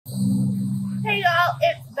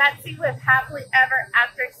it's Betsy with Happily Ever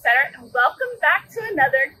After Center, and welcome back to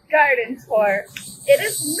another garden tour. It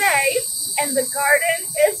is May, and the garden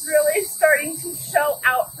is really starting to show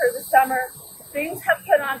out for the summer. Things have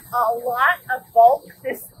put on a lot of bulk.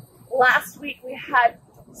 This last week we had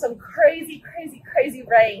some crazy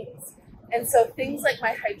rains, and so things like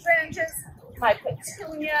my hydrangeas, my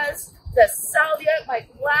petunias, the salvia, my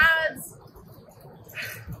glads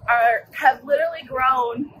have literally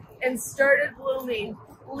grown and started blooming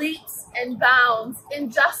leaps and bounds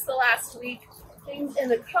in just the last week. Things in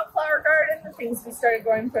the cut flower garden, the things we started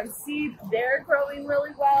growing from seed, they're growing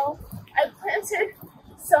really well. I planted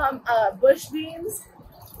some bush beans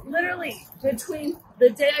literally between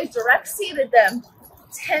the day I direct seeded them,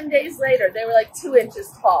 10 days later, they were like 2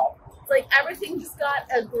 inches tall. It's like everything just got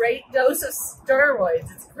a great dose of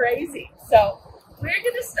steroids. It's crazy. So we're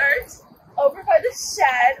gonna start over by the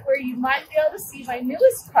shed where you might be able to see my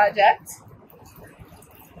newest project,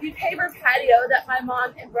 the paver patio that my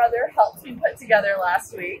mom and brother helped me put together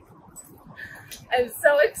last week. I'm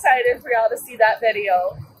so excited for y'all to see that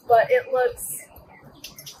video, but it looks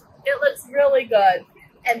really good.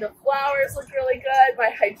 And the flowers look really good. My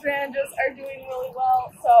hydrangeas are doing really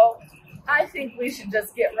well. So I think we should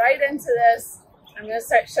just get right into this. I'm gonna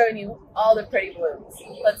start showing you all the pretty blooms.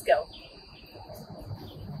 Let's go.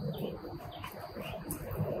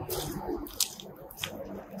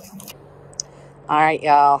 All right,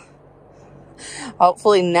 y'all.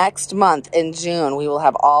 Hopefully next month in June, we will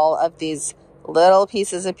have all of these little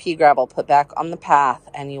pieces of pea gravel put back on the path,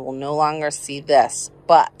 and you will no longer see this.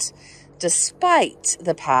 But despite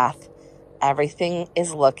the path, everything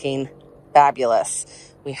is looking fabulous.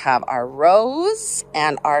 We have our rose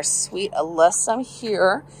and our sweet alyssum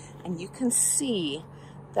here, and you can see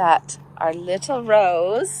that our little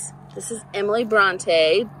rose, this is Emily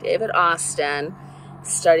Bronte, David Austin,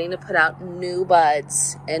 starting to put out new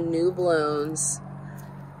buds and new blooms.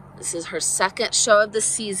 This is her second show of the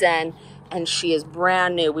season, and she is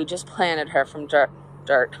brand new. We just planted her from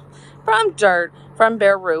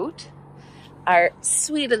bare root. Our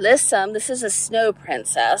sweet alyssum, this is a snow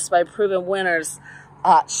princess by Proven Winners.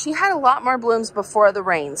 She had a lot more blooms before the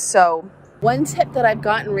rain. So one tip that I've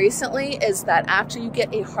gotten recently is that after you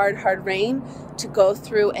get a hard rain, to go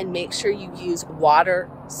through and make sure you use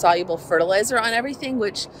water-soluble fertilizer on everything,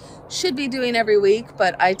 which should be doing every week,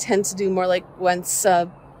 but I tend to do more like once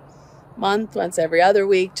a month, once every other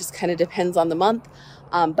week, just kind of depends on the month.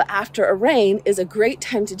 But after a rain is a great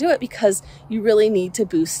time to do it because you really need to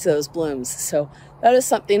boost those blooms. So that is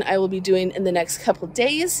something I will be doing in the next couple of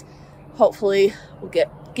days. Hopefully we'll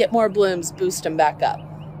get more blooms, boost them back up.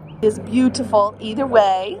 It's beautiful either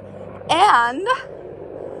way, and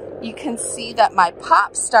you can see that my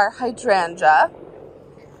pop star hydrangea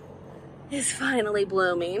is finally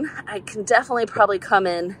blooming. I can definitely probably come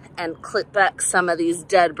in and clip back some of these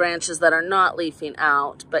dead branches that are not leafing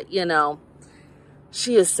out, but you know,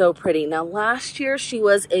 she is so pretty. Now last year she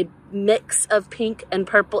was a mix of pink and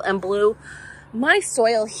purple and blue. My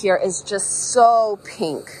soil here is just so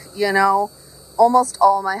pink, you know. Almost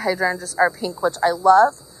all my hydrangeas are pink, which I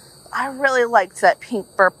love. I really liked that pink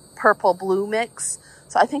purple blue mix.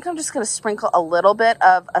 So I think I'm just going to sprinkle a little bit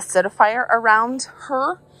of acidifier around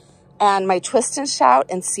her and my twist and shout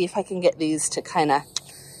and see if I can get these to kind of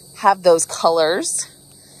have those colors.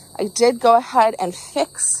 I did go ahead and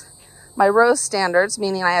fix my rose standards,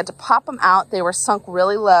 meaning I had to pop them out. They were sunk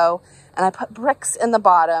really low, and I put bricks in the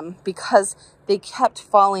bottom because they kept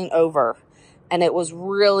falling over and it was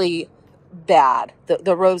really bad.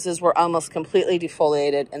 The roses were almost completely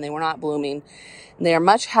defoliated and they were not blooming. And they are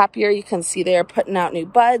much happier. You can see they are putting out new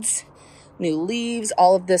buds, new leaves.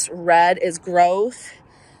 All of this red is growth.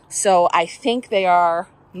 So I think they are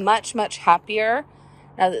much happier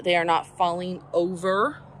now that they are not falling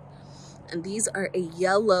over. And these are a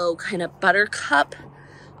yellow kind of buttercup.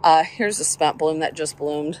 Here's a spent bloom that just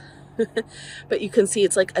bloomed. But you can see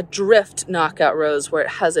it's like a drift knockout rose where it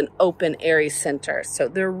has an open, airy center. So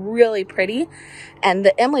they're really pretty. And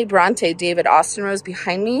the Emily Bronte David Austin rose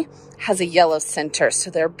behind me has a yellow center. So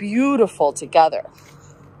they're beautiful together.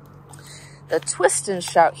 The twist and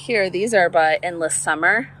shout here, these are by Endless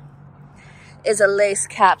Summer, is a lace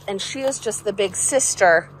cap. And she is just the big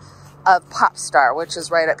sister of Popstar, which is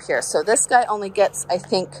right up here. So this guy only gets, I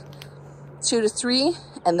think, 2 to 3,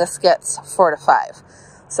 and this gets 4 to 5.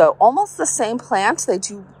 So almost the same plant. They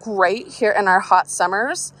do great here in our hot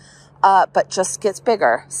summers, but just gets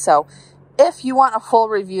bigger. So if you want a full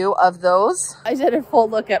review of those, I did a full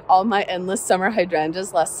look at all my Endless Summer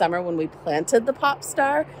hydrangeas last summer when we planted the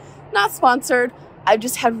Popstar. Not sponsored, I've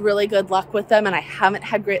just had really good luck with them, and I haven't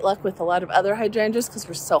had great luck with a lot of other hydrangeas because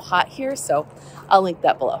we're so hot here, so I'll link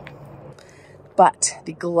that below. But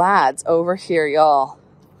the glads over here, y'all,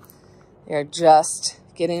 they're just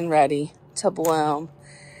getting ready to bloom.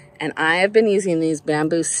 And I have been using these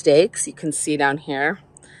bamboo stakes, you can see down here,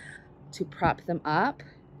 to prop them up.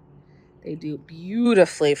 They do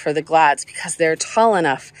beautifully for the glads because they're tall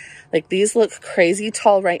enough. Like, these look crazy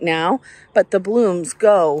tall right now, but the blooms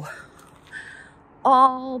go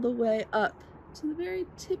all the way up to the very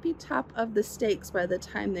tippy top of the stakes by the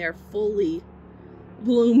time they're fully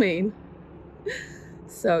blooming.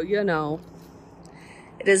 So, you know,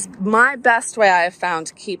 it is my best way I have found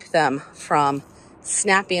to keep them from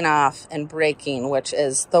snapping off and breaking, which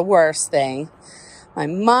is the worst thing. My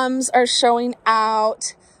mums are showing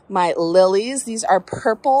out. My lilies, these are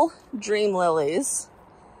purple dream lilies.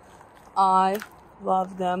 I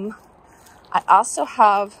love them. I also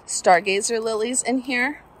have stargazer lilies in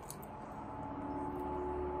here,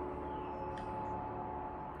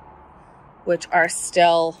 which are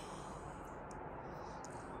still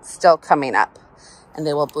coming up, and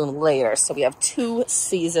they will bloom later. So we have 2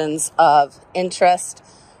 seasons of interest,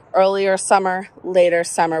 earlier summer, later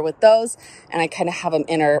summer with those, and I kind of have them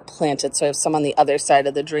interplanted, so I have some on the other side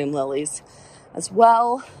of the dream lilies as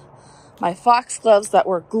well. My foxgloves that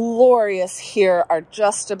were glorious here are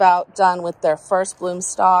just about done with their first bloom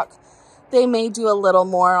stalk. They may do a little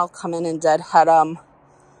more. I'll come in and deadhead them.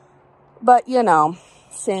 But, you know,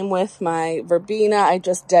 same with my verbena. I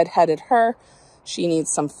just deadheaded her. She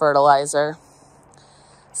needs some fertilizer.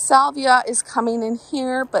 Salvia is coming in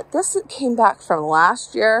here, but this came back from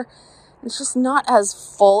last year. It's just not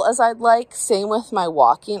as full as I'd like. Same with my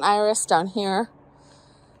walking iris down here.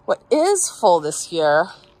 What is full this year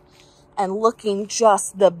and looking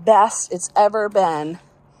just the best it's ever been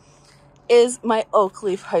is my oak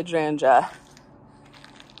leaf hydrangea.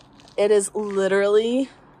 It is literally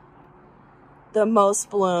the most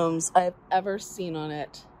blooms I've ever seen on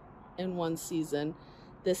it in one season.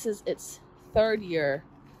 This is its 3rd year.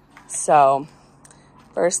 So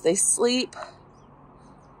first they sleep,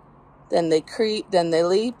 then they creep, then they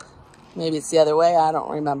leap. Maybe it's the other way, I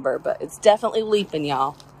don't remember, but it's definitely leaping,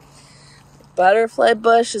 y'all. Butterfly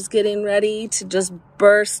bush is getting ready to just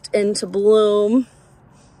burst into bloom.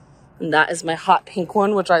 And that is my hot pink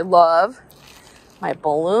one, which I love. My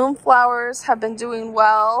balloon flowers have been doing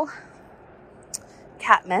well.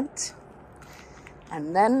 Catmint.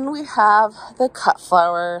 And then we have the cut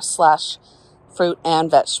flower / fruit and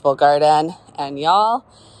vegetable garden. And y'all,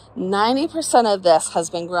 90% of this has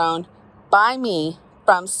been grown by me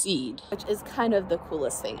from seed, which is kind of the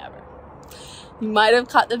coolest thing ever. You might have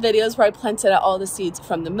caught the videos where I planted out all the seeds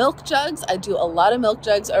from the milk jugs. I do a lot of milk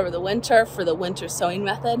jugs over the winter for the winter sowing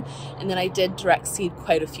method. And then I did direct seed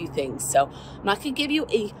quite a few things. So I'm not gonna give you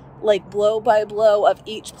a blow by blow of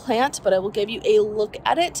each plant, but I will give you a look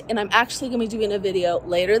at it. And I'm actually gonna be doing a video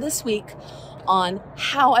later this week on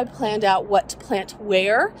how I planned out what to plant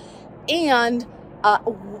where, and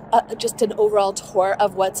just an overall tour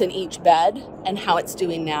of what's in each bed and how it's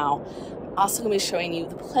doing now. I'm also going to be showing you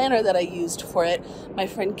the planner that I used for it. My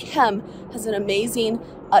friend Kim has an amazing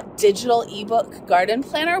digital ebook garden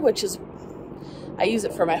planner, which is, I use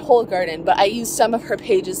it for my whole garden, but I use some of her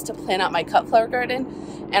pages to plan out my cut flower garden,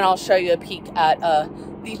 and I'll show you a peek at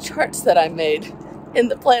the charts that I made in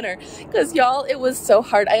the planner, because y'all, it was so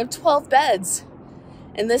hard. I have 12 beds,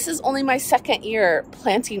 and this is only my 2nd year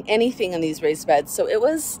planting anything in these raised beds, so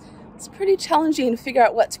it's pretty challenging to figure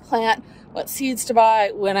out what to plant, what seeds to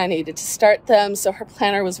buy, when I needed to start them. So her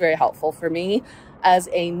planner was very helpful for me as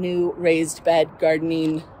a new raised bed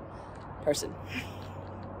gardening person.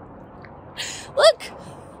 Look,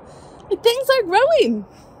 things are growing.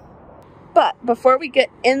 But before we get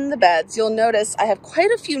in the beds, you'll notice I have quite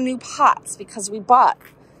a few new pots because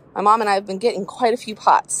my mom and I have been getting quite a few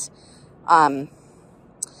pots from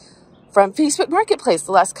Facebook Marketplace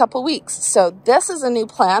the last couple weeks. So this is a new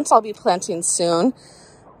plant I'll be planting soon.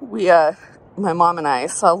 My mom and I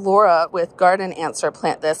saw Laura with Garden Answer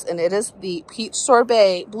plant this, and it is the peach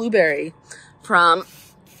sorbet blueberry from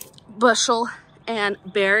Bushel and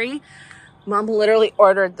Berry. Mom literally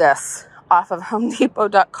ordered this off of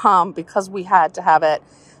HomeDepot.com because we had to have it.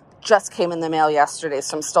 Just came in the mail yesterday,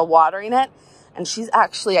 so I'm still watering it. And she's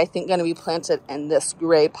actually, I think, going to be planted in this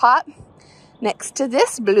gray pot next to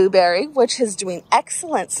this blueberry, which is doing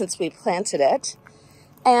excellent since we planted it.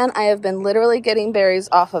 And I have been literally getting berries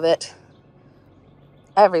off of it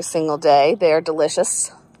every single day. They are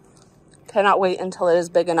delicious. Cannot wait until it is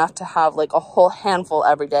big enough to have like a whole handful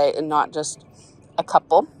every day and not just a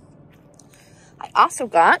couple. I also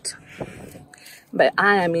got By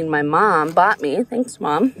I mean my mom bought me, thanks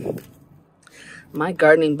Mom. My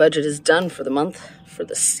gardening budget is done for the month, for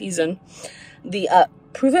the season. The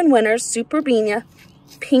Proven Winners Superbenia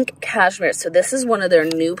Pink Cashmere. So this is one of their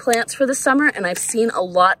new plants for the summer, and I've seen a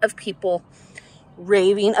lot of people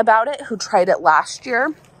raving about it who tried it last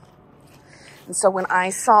year. And so when I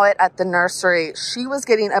saw it at the nursery, she was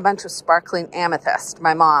getting a bunch of sparkling amethyst,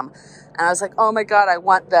 my mom. And I was like, oh my God, I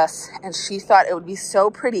want this. And she thought it would be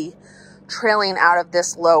so pretty trailing out of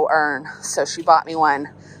this low urn. So she bought me one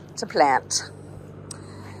to plant.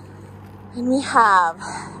 And we have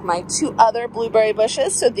my 2 other blueberry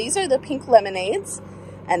bushes. So these are the pink lemonades,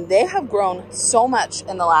 and they have grown so much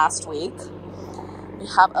in the last week. We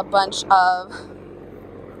have a bunch of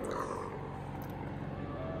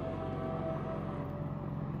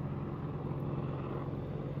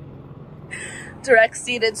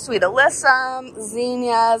direct-seeded sweet alyssum,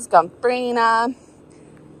 zinnias, gumbrina.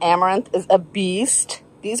 Amaranth is a beast.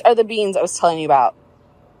 These are the beans I was telling you about.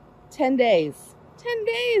 10 days. 10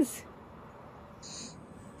 days.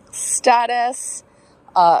 Status,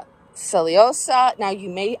 Celiosa. Now you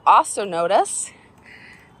may also notice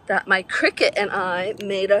that my Cricket and I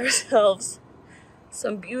made ourselves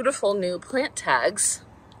some beautiful new plant tags.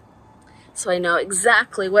 So I know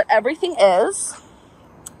exactly what everything is.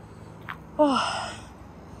 Oh,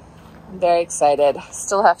 I'm very excited.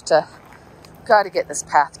 Still have to, gotta get this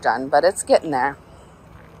path done, but it's getting there.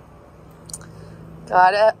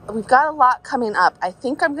 We've got a lot coming up. I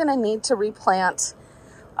think I'm gonna need to replant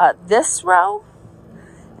this row,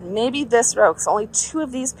 and maybe this row, because only 2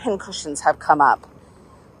 of these pincushions have come up.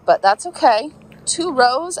 But that's okay. 2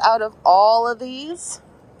 rows out of all of these.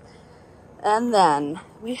 And then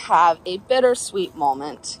we have a bittersweet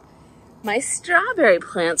moment. My strawberry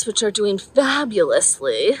plants, which are doing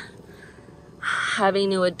fabulously, have a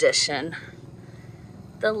new addition.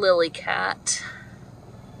 The lily cat.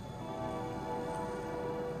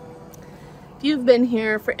 If you've been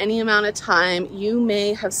here for any amount of time, you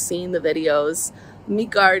may have seen the videos of me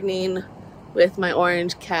gardening with my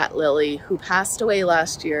orange cat Lily, who passed away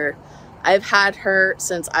last year. I've had her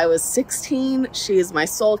since I was 16. She is my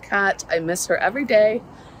soul cat. I miss her every day.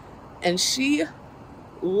 And she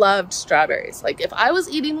loved strawberries. Like if I was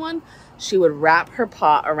eating one, she would wrap her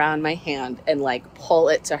paw around my hand and like pull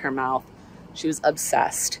it to her mouth. She was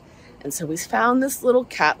obsessed. And so we found this little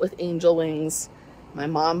cat with angel wings. My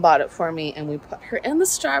mom bought it for me, and we put her in the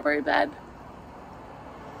strawberry bed.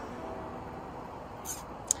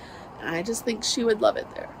 And I just think she would love it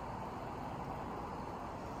there.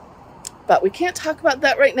 But we can't talk about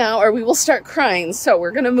that right now or we will start crying, so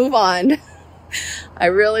we're gonna move on. I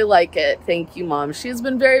really like it. Thank you, Mom. She has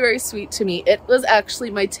been very, very sweet to me. It was actually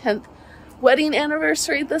my 10th wedding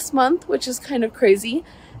anniversary this month, which is kind of crazy.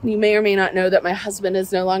 And you may or may not know that my husband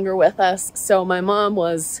is no longer with us, so my mom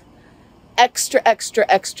was extra, extra,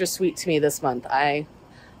 extra sweet to me this month. I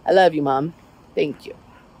love you, Mom. Thank you.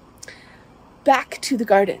 Back to the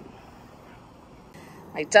garden.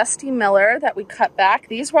 My Dusty Miller that we cut back,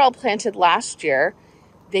 these were all planted last year.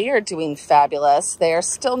 They are doing fabulous. They are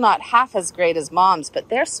still not half as great as Mom's, but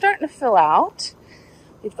they're starting to fill out.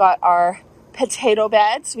 We've got our potato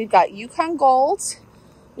beds. We've got Yukon Golds.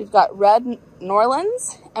 We've got Red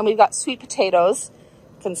Norlands, and we've got sweet potatoes.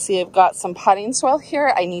 You can see I've got some potting soil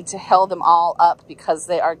here. I need to hill them all up because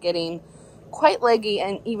they are getting quite leggy,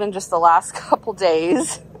 and even just the last couple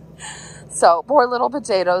days. So poor little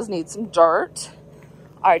potatoes need some dirt.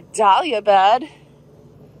 Our dahlia bed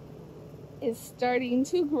is starting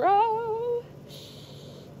to grow.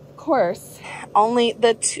 Of course, only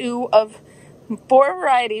the 2 of 4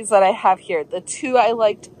 varieties that I have here, the 2 I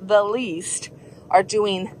liked the least are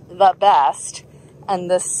doing the best,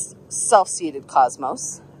 and this self-seeded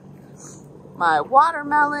cosmos. My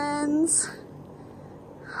watermelons,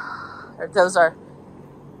 those are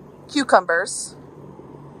cucumbers.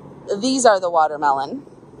 These are the watermelon.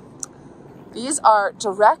 These are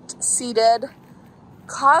direct seeded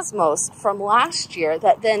cosmos from last year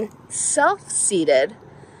that then self-seeded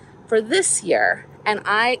for this year. And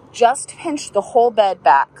I just pinched the whole bed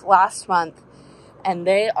back last month, and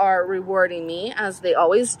they are rewarding me, as they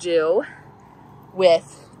always do,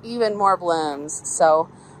 with even more blooms. So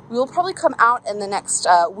we will probably come out in the next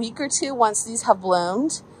week or 2 once these have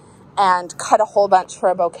bloomed and cut a whole bunch for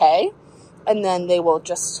a bouquet, and then they will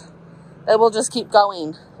just keep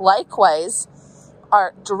going. Likewise,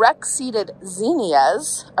 our direct seeded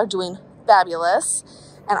zinnias are doing fabulous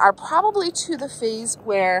and are probably to the phase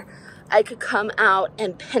where I could come out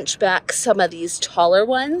and pinch back some of these taller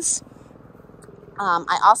ones.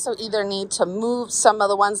 I also either need to move some of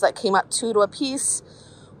the ones that came up 2 to a piece,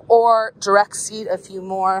 or direct seed a few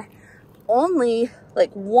more, only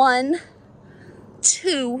like 1,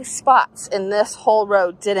 2 spots in this whole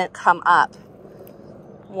row didn't come up.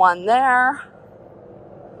 One there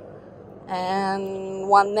and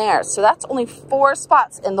one there. So that's only 4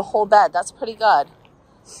 spots in the whole bed. That's pretty good.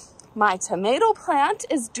 My tomato plant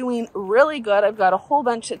is doing really good. I've got a whole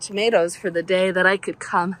bunch of tomatoes for the day that I could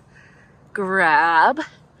come grab.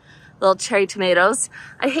 Little cherry tomatoes.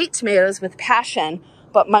 I hate tomatoes with passion,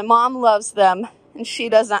 but my mom loves them and she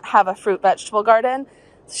doesn't have a fruit vegetable garden.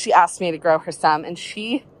 She asked me to grow her some and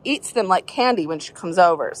she eats them like candy when she comes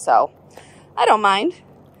over. So I don't mind.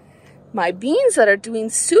 My beans that are doing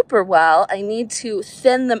super well, I need to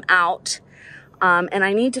thin them out and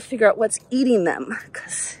I need to figure out what's eating them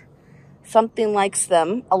because something likes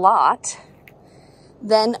them a lot.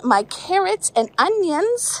 Then my carrots and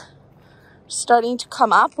onions are starting to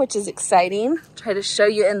come up, which is exciting. Try to show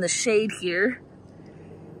you in the shade here.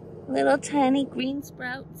 Little tiny green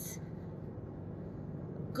sprouts.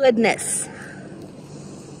 Goodness.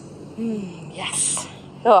 Yes.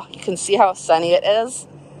 Oh, you can see how sunny it is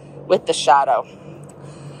with the shadow.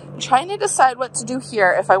 I'm trying to decide what to do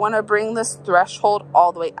here, if I want to bring this threshold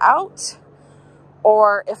all the way out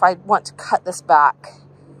or if I want to cut this back.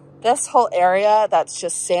 This whole area that's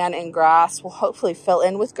just sand and grass will hopefully fill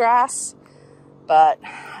in with grass, but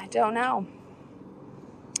I don't know.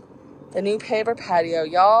 The new paver patio,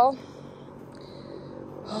 y'all.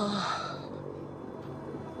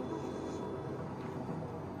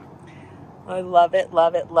 I love it,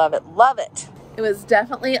 love it, love it, love it. It was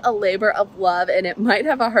definitely a labor of love and it might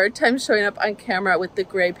have a hard time showing up on camera with the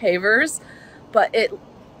gray pavers, but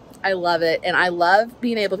I love it. And I love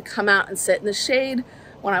being able to come out and sit in the shade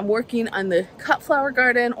when I'm working on the cut flower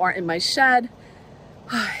garden or in my shed.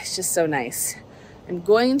 It's just so nice. I'm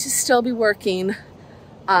going to still be working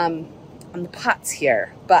on the pots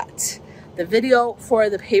here, but the video for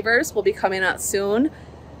the pavers will be coming out soon.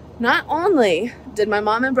 Not only did my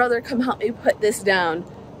mom and brother come help me put this down,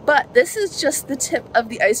 but this is just the tip of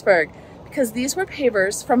the iceberg because these were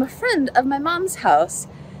pavers from a friend of my mom's house.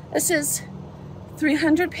 This is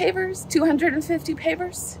 300 pavers, 250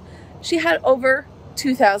 pavers. She had over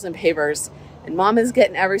 2,000 pavers and mom is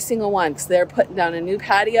getting every single one because they're putting down a new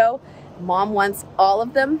patio. Mom wants all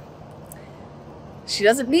of them. She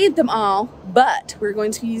doesn't need them all, but we're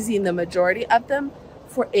going to be using the majority of them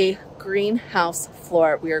for a greenhouse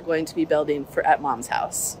floor we are going to be building at mom's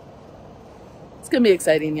house. It's gonna be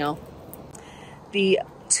exciting, y'all. The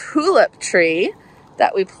tulip tree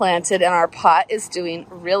that we planted in our pot is doing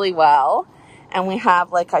really well. And we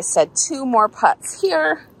have, like I said, 2 more pots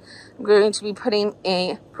here. I'm going to be putting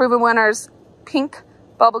a Proven Winners pink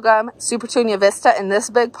bubblegum Super Petunia Vista in this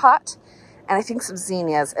big pot. And I think some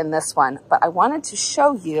zinnias in this one. But I wanted to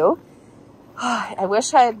show you, I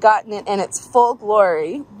wish I had gotten it in its full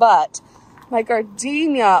glory, but my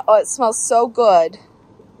gardenia, oh, it smells so good.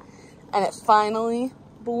 And it finally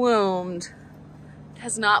bloomed. It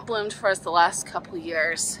has not bloomed for us the last couple of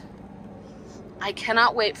years. I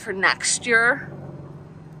cannot wait for next year.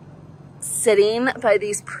 Sitting by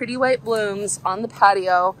these pretty white blooms on the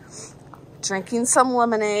patio, drinking some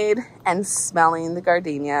lemonade and smelling the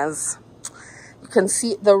gardenias. You can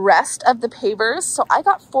see the rest of the pavers. So I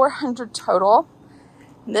got 400 total.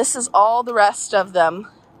 This is all the rest of them.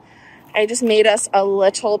 I just made us a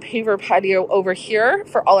little paver patio over here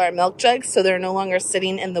for all our milk jugs so they're no longer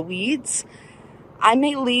sitting in the weeds. I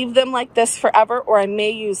may leave them like this forever, or I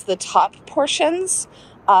may use the top portions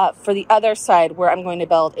for the other side where I'm going to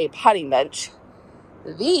build a potting bench.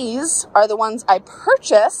 These are the ones I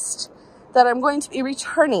purchased that I'm going to be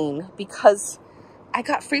returning because I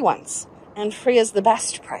got free ones, and free is the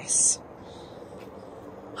best price.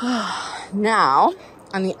 Now,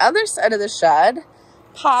 on the other side of the shed,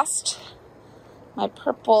 past my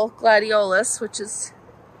purple gladiolus, which is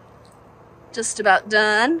just about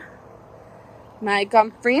done. My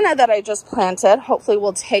gomphrena that I just planted hopefully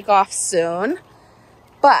will take off soon.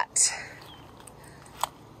 But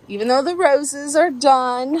even though the roses are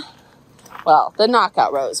done, well, the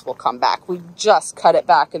knockout rose will come back. We just cut it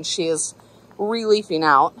back and she is re-leafing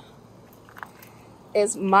out.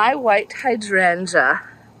 Is my white hydrangea.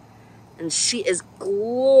 And she is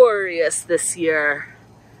glorious this year.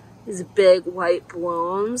 These big white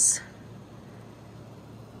blooms.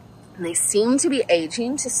 And they seem to be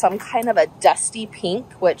aging to some kind of a dusty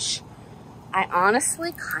pink, which I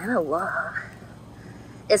honestly kind of love.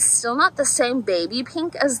 It's still not the same baby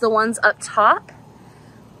pink as the ones up top,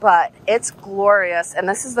 but it's glorious. And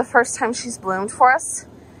this is the first time she's bloomed for us.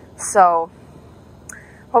 So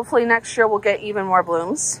hopefully next year we'll get even more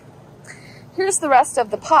blooms. Here's the rest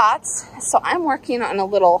of the pots. So I'm working on a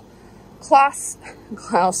little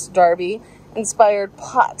Klaus Darby inspired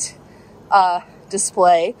pot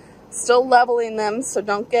display. Still leveling them, so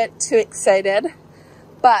don't get too excited.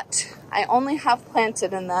 But I only have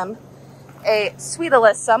planted in them a sweet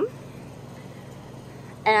alyssum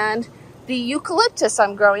and the eucalyptus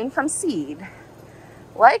I'm growing from seed.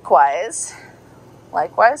 Likewise,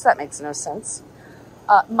 that makes no sense.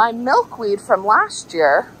 My milkweed from last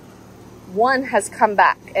year, one has come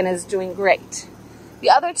back and is doing great. The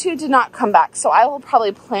other two did not come back, so I will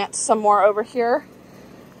probably plant some more over here.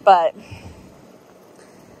 But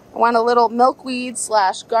I want a little milkweed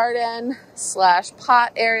 / garden /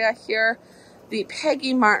 pot area here. The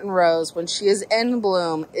Peggy Martin rose, when she is in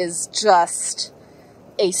bloom, is just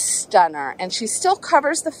a stunner. And she still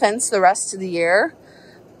covers the fence the rest of the year.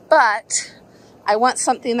 But I want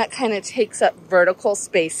something that kind of takes up vertical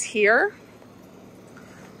space here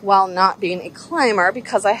while not being a climber,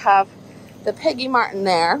 because I have the Peggy Martin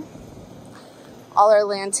there. All our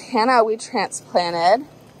lantana we transplanted,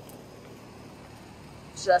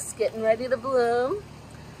 just getting ready to bloom.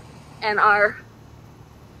 And our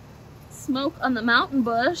smoke on the mountain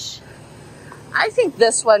bush, I think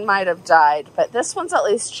this one might have died, but this one's at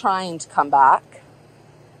least trying to come back.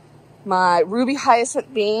 My ruby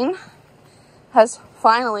hyacinth bean has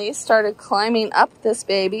finally started climbing up this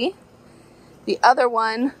baby. The other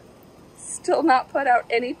one still not put out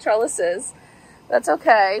any trellises. That's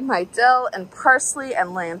okay. My dill and parsley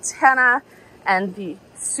and lantana and the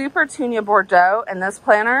Super Petunia Bordeaux and this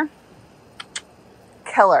planter,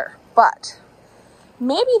 killer. But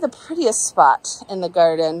maybe the prettiest spot in the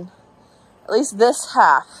garden, at least this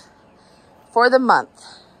half for the month,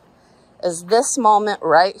 is this moment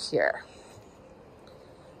right here.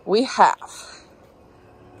 We have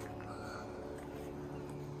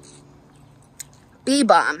bee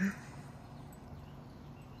balm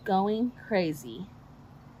going crazy,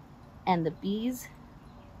 and the bees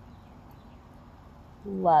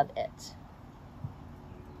love it.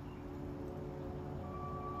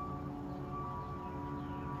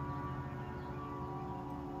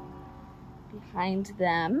 Behind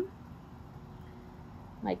them,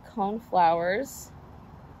 my coneflowers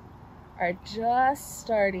are just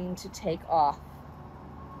starting to take off.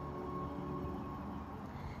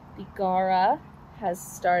 The Gara has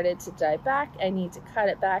started to die back. I need to cut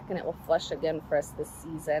it back and it will flush again for us this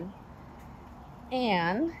season.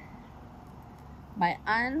 And my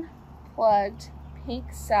unplugged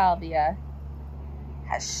pink salvia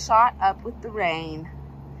has shot up with the rain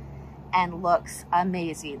and looks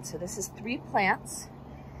amazing. So this is 3 plants,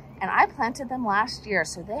 and I planted them last year,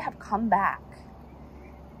 so they have come back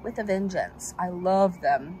with a vengeance. I love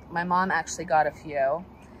them. My mom actually got a few,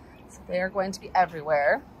 so they are going to be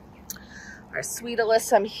everywhere. Our sweet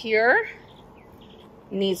alyssum here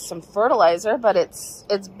needs some fertilizer, but it's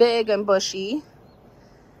big and bushy.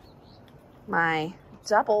 My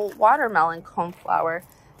double watermelon coneflower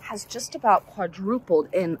has just about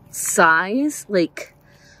quadrupled in size. Like,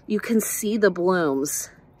 you can see the blooms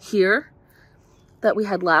here that we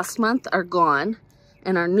had last month are gone,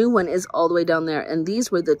 and our new one is all the way down there, and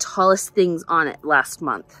these were the tallest things on it last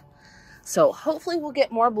month. So hopefully we'll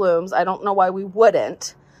get more blooms. I don't know why we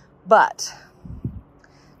wouldn't, but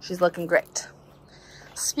she's looking great.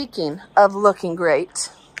 Speaking of looking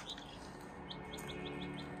great,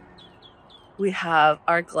 we have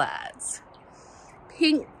our glads.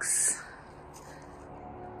 Pinks,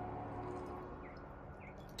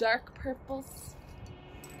 dark purples,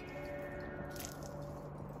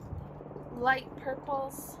 light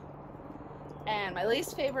purples, and my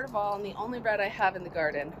least favorite of all, and the only red I have in the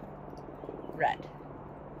garden, red.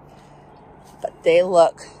 But they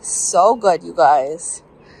look so good, you guys.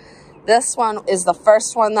 This one is the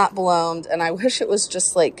first one that bloomed, and I wish it was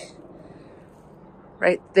just like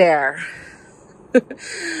right there.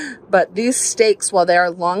 But these stakes, while they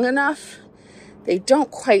are long enough, they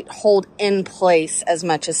don't quite hold in place as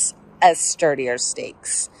much as sturdier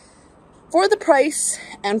stakes. For the price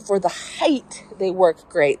and for the height, they work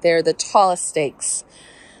great. They're the tallest stakes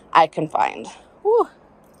I can find. Whew.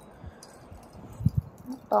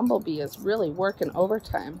 Bumblebee is really working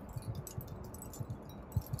overtime.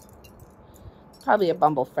 Probably a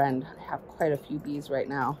bumble friend. I have quite a few bees right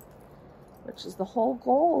now, which is the whole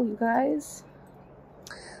goal, you guys.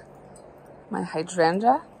 My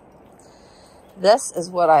hydrangea. This is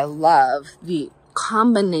what I love. The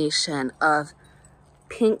combination of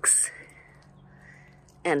pinks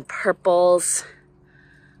and purples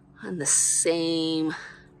on the same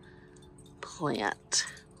plant.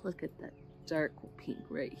 Look at that dark pink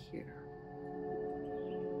right here.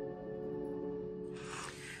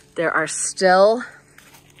 There are still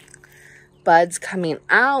buds coming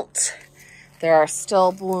out, There are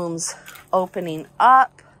still blooms opening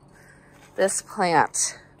up. This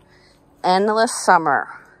plant, endless summer,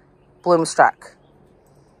 bloomstruck.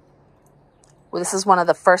 Well, this is one of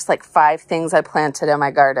the first like 5 things I planted in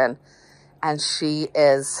my garden. And she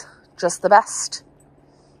is just the best.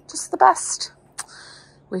 Just the best.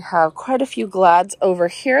 We have quite a few glads over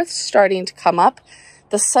here starting to come up.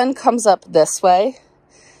 The sun comes up this way,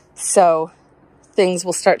 so things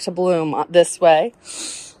will start to bloom this way.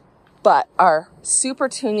 But our Super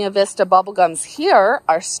Petunia Vista bubblegums here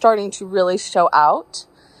are starting to really show out.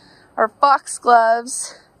 Our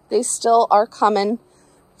foxgloves, they still are coming.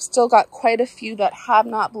 Still got quite a few that have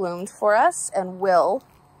not bloomed for us and will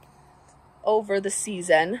over the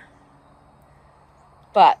season.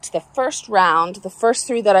 But the first round, the first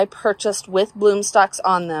 3 that I purchased with bloom stalks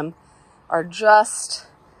on them are just,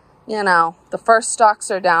 you know, the first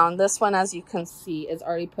stalks are down. This one, as you can see, is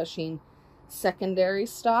already pushing secondary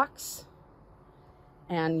stalks.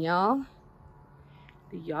 And y'all,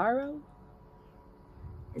 the yarrow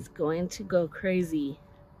is going to go crazy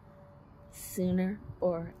sooner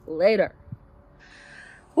or later.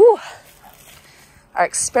 Woo. Our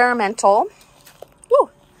experimental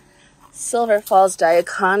Silver Falls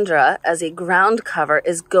diachondra as a ground cover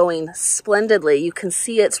is going splendidly. You can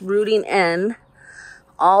see it's rooting in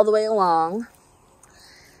all the way along.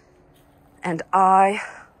 And I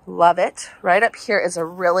love it. Right up here is a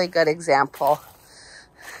really good example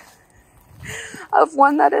of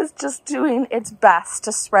one that is just doing its best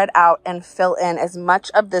to spread out and fill in as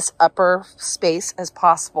much of this upper space as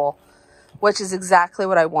possible, which is exactly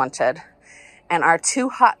what I wanted. And our 2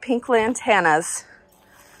 hot pink lantanas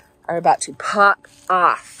are about to pop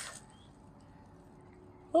off.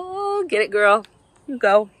 Oh, get it, girl. You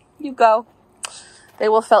go. You go. They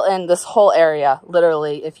will fill in this whole area,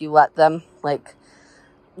 literally, if you let them, like,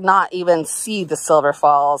 not even see the Silver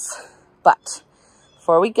Falls. But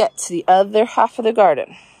before we get to the other half of the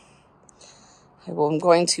garden, I'm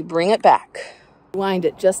going to bring it back. Wind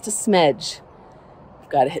it just a smidge. I've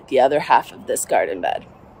got to hit the other half of this garden bed.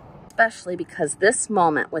 Especially because this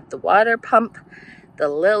moment with the water pump, the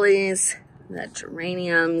lilies, the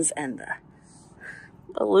geraniums, and the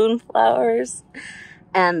balloon flowers,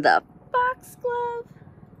 and the foxglove.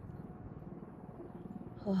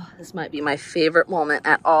 Oh, this might be my favorite moment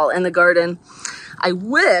at all in the garden. I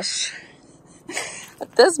wish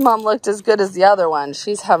that this mom looked as good as the other one.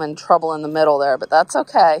 She's having trouble in the middle there, but that's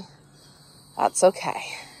okay. That's okay.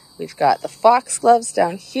 We've got the foxgloves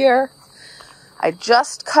down here. I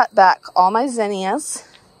just cut back all my zinnias.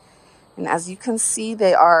 And as you can see,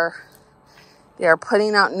 they are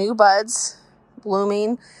putting out new buds,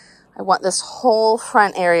 blooming. I want this whole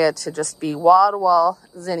front area to just be wall-to-wall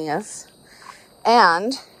zinnias.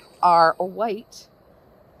 And our white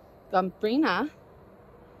gomphrena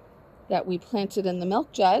that we planted in the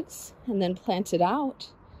milk jugs and then planted out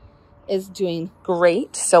is doing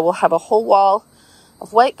great. So we'll have a whole wall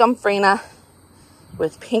of white gomphrena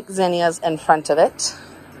with pink zinnias in front of it.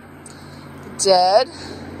 Did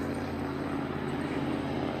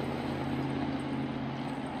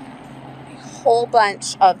whole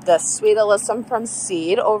bunch of the sweet alyssum from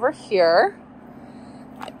seed over here.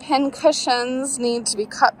 My pin cushions need to be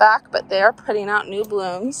cut back, but they are putting out new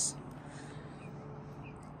blooms.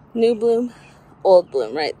 New bloom, old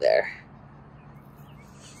bloom right there.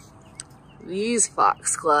 These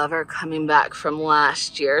foxglove are coming back from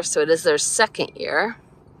last year, so it is their 2nd year.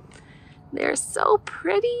 They're so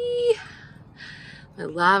pretty. My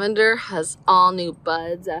lavender has all new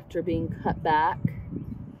buds after being cut back.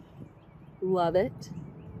 Love it.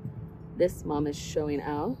 This mom is showing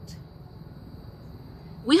out.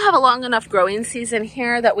 We have a long enough growing season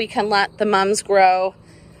here that we can let the mums grow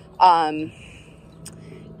in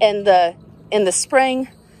the spring,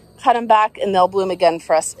 cut them back, and they'll bloom again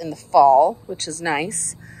for us in the fall, which is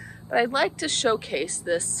nice. But I'd like to showcase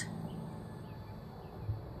this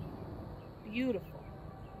beautiful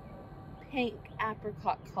pink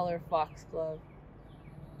apricot color foxglove.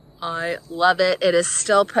 I love it. It is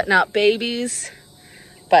still putting out babies,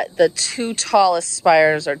 but the 2 tallest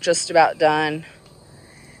spires are just about done.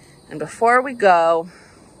 And before we go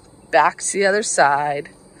back to the other side,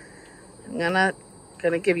 I'm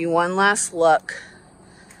gonna give you one last look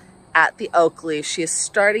at the oak leaf. She is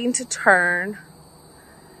starting to turn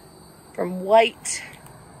from white,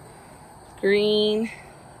 green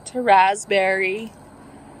to raspberry.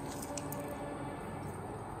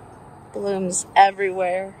 Blooms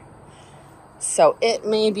everywhere. So it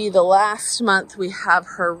may be the last month we have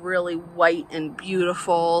her really white and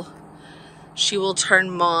beautiful. She will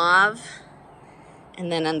turn mauve,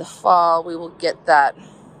 and then in the fall we will get that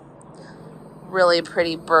really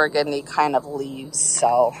pretty burgundy kind of leaves.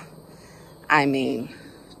 So, I mean,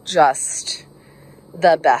 just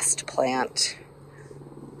the best plant.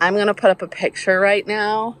 I'm going to put up a picture right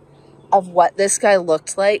now of what this guy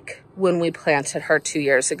looked like when we planted her 2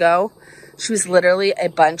 years ago. She was literally a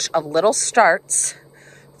bunch of little starts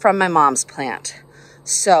from my mom's plant.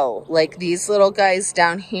 So, like these little guys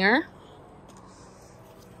down here,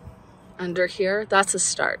 under here, that's a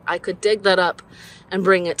start. I could dig that up and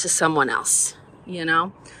bring it to someone else, you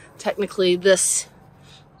know? Technically, this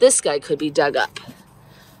guy could be dug up.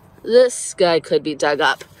 This guy could be dug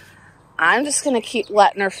up. I'm just going to keep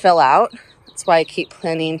letting her fill out. That's why I keep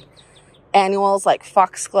planting annuals like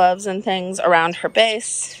foxgloves and things around her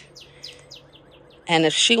base. And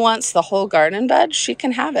if she wants the whole garden bed, she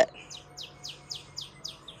can have it.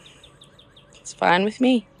 It's fine with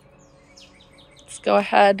me. Let's go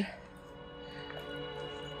ahead.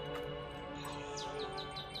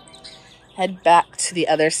 Head back to the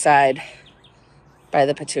other side by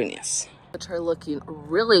the petunias, which are looking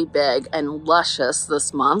really big and luscious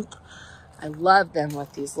this month. I love them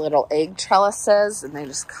with these little egg trellises, and they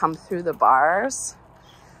just come through the bars.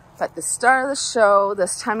 But the star of the show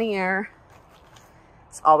this time of year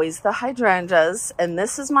is always the hydrangeas, and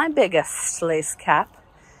this is my biggest lace cap.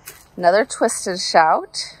 Another twisted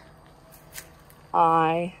shout.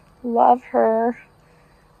 I love her.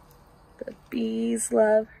 The bees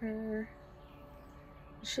love her.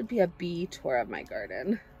 There should be a bee tour of my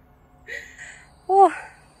garden. Oh.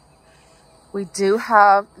 We do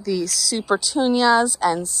have the Petunias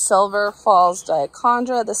and Silver Falls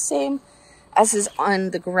Diachondra, the same as is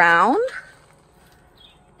on the ground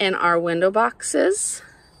in our window boxes.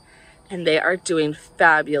 And they are doing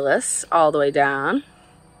fabulous all the way down.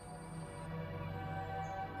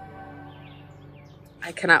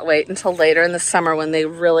 I cannot wait until later in the summer when they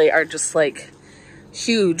really are just like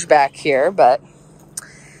huge back here. But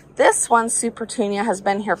this one, Petunia, has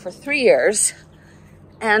been here for 3 years.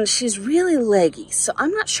 And she's really leggy, so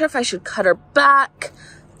I'm not sure if I should cut her back,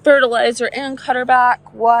 fertilize her and cut her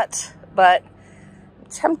back, what, but I'm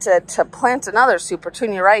tempted to plant another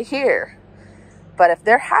Petunia right here. But if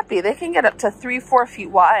they're happy, they can get up to 3-4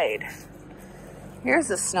 feet wide.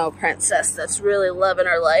 Here's a snow princess that's really loving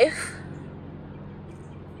her life.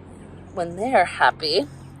 When they're happy, and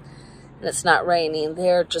it's not raining,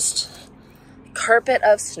 they're just carpet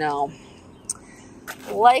of snow.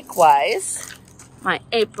 Likewise, my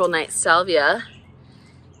April night Salvia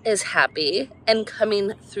is happy and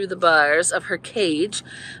coming through the bars of her cage,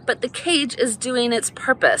 but the cage is doing its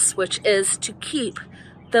purpose, which is to keep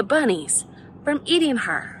the bunnies from eating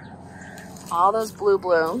her. All those blue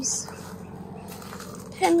blooms.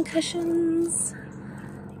 Pin cushions.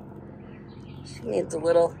 She needs a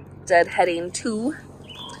little deadheading too.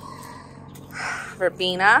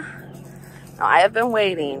 Verbena. Now, I have been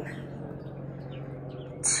waiting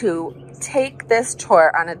to take this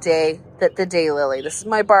tour on a day that the daylily, this is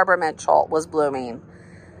my Barbara Mitchell, was blooming,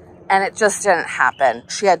 and it just didn't happen.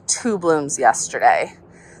 She had 2 blooms yesterday.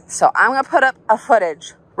 So I'm gonna put up a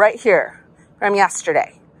footage right here from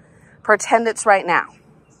yesterday. Pretend it's right now.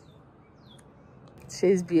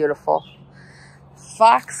 She's beautiful.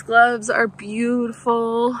 Foxgloves are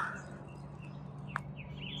beautiful.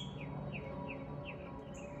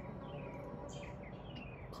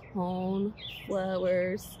 Cone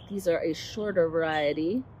flowers. These are a shorter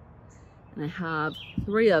variety, and I have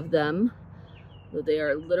 3 of them. They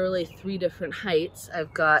are literally 3 different heights.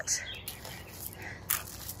 I've got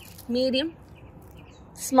medium,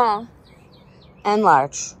 small, and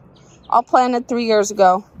large. All planted 3 years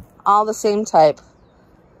ago. All the same type.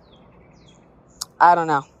 I don't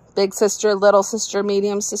know. Big sister, little sister,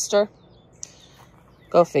 medium sister.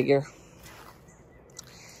 Go figure.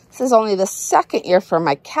 This is only the 2nd year for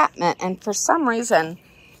my catmint, and for some reason,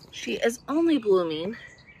 she is only blooming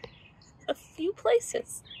a few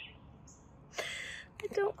places. I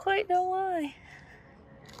don't quite know why.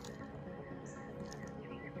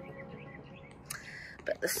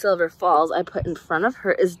 But the Silver Falls I put in front of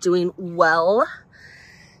her is doing well.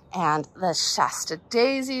 And the Shasta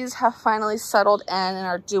daisies have finally settled in and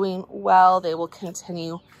are doing well. They will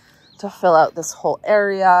continue to fill out this whole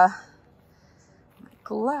area.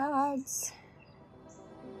 Glads.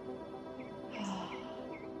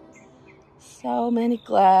 So many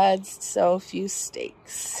glads, so few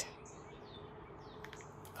steaks.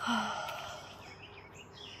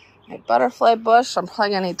 My butterfly bush, I'm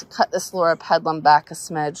probably gonna need to cut this Laura Pedlum back a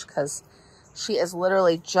smidge because she is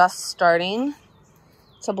literally just starting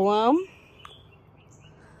to bloom.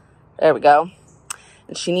 There we go.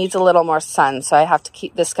 And she needs a little more sun, so I have to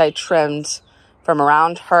keep this guy trimmed from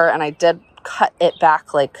around her, and I did cut it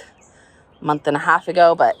back like month and a half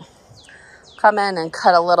ago, but come in and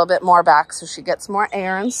cut a little bit more back so she gets more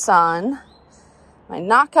air and sun. My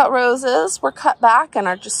knockout roses were cut back and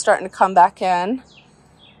are just starting to come back in.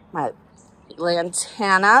 My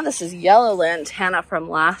lantana, this is yellow lantana from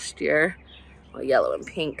last year. Well, yellow and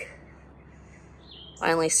pink.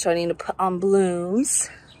 Finally starting to put on blooms.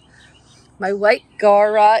 My white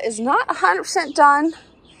Gara is not 100% done.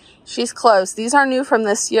 She's close. These are new from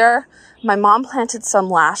this year. My mom planted some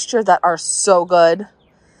last year that are so good.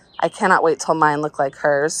 I cannot wait till mine look like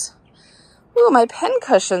hers. Ooh, my pin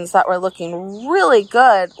cushions that were looking really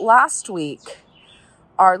good last week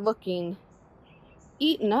are looking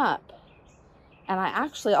eaten up. And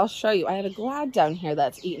I'll show you, I have a glad down here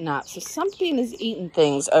that's eaten up. So something is eating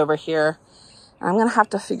things over here. And I'm gonna have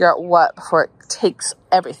to figure out what before it takes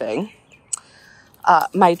everything.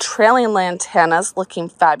 My trailing lantana's looking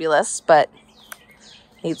fabulous, but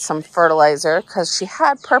needs some fertilizer because she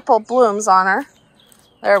had purple blooms on her.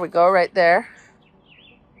 There we go, right there.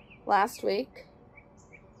 Last week.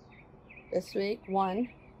 This week, one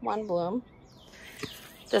bloom.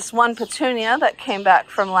 This one petunia that came back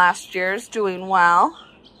from last year's doing well.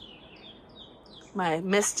 My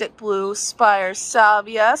mystic blue spire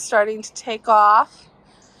salvia starting to take off.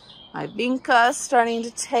 My vinca starting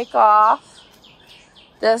to take off.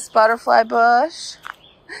 This butterfly bush.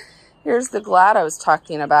 Here's the glad I was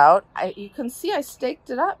talking about. You can see I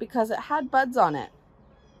staked it up because it had buds on it.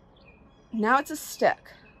 Now it's a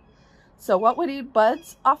stick. So what would eat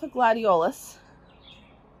buds off a gladiolus?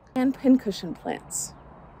 And pincushion plants.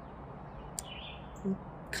 A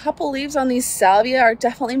couple leaves on these salvia are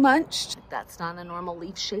definitely munched. That's not a normal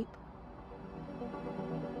leaf shape.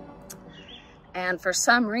 And for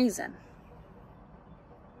some reason,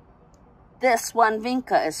 this one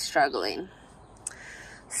vinca is struggling.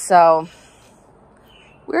 So,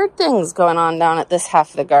 weird things going on down at this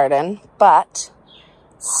half of the garden, but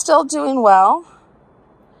still doing well.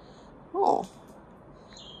 Oh,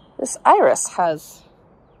 this iris has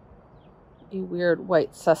a weird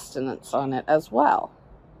white sustenance on it as well.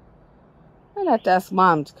 I'd have to ask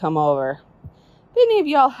Mom to come over. If any of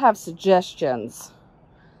y'all have suggestions,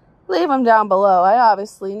 leave them down below. I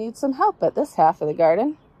obviously need some help at this half of the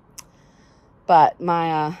garden. But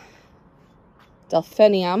my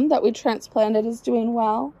delphinium that we transplanted is doing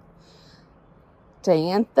well.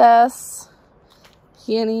 Dianthus,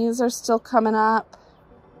 peonies are still coming up.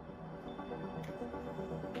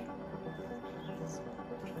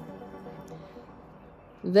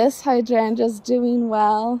 This hydrangea's doing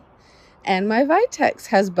well, and my Vitex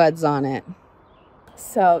has buds on it.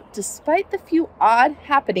 So despite the few odd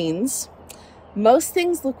happenings, most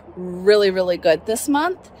things look really, really good this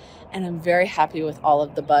month, and I'm very happy with all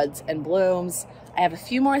of the buds and blooms. I have a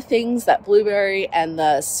few more things, that blueberry and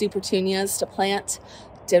the Petunias to plant.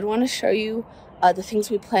 Did want to show you the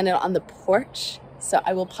things we planted on the porch, so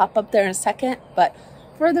I will pop up there in a second, but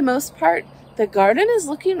for the most part, the garden is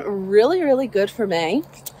looking really, really good for May.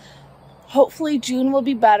 Hopefully June will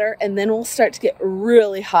be better, and then we'll start to get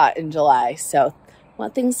really hot in July. So I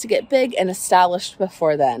want things to get big and established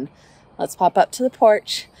before then. Let's pop up to the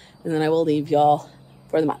porch, and then I will leave y'all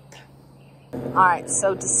for the month. All right,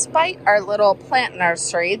 so despite our little plant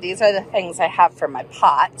nursery, these are the things I have for my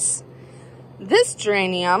pots. This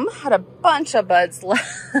geranium had a bunch of buds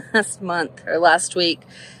last week.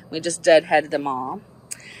 We just deadheaded them all.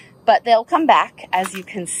 But they'll come back. As you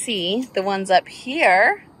can see, the ones up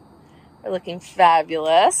here are looking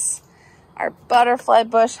fabulous. Our butterfly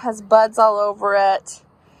bush has buds all over it.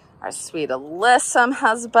 Our sweet alyssum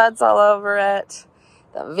has buds all over it.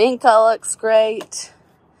 The vinca looks great.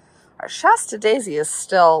 Our Shasta daisy is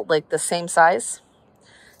still like the same size.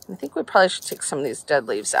 I think we probably should take some of these dead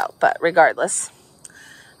leaves out, but regardless.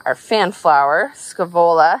 Our fan flower,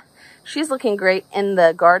 Scaevola, she's looking great in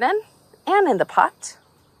the garden and in the pot.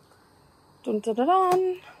 Dun, dun, dun,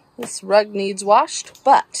 dun. This rug needs washed,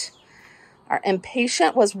 but our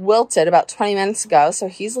impatient was wilted about 20 minutes ago, so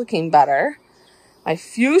he's looking better. My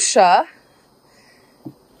fuchsia,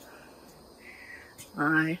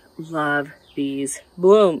 I love these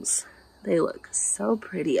blooms. They look so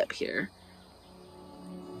pretty up here.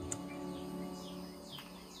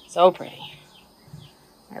 So pretty.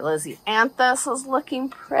 My Lizzie Anthus is looking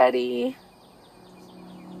pretty.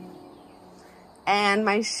 And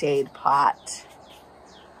my shade pot.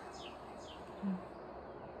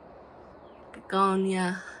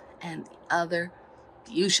 Begonia and the other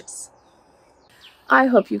fuchsias. I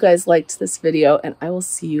hope you guys liked this video, and I will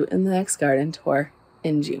see you in the next garden tour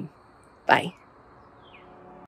in June. Bye.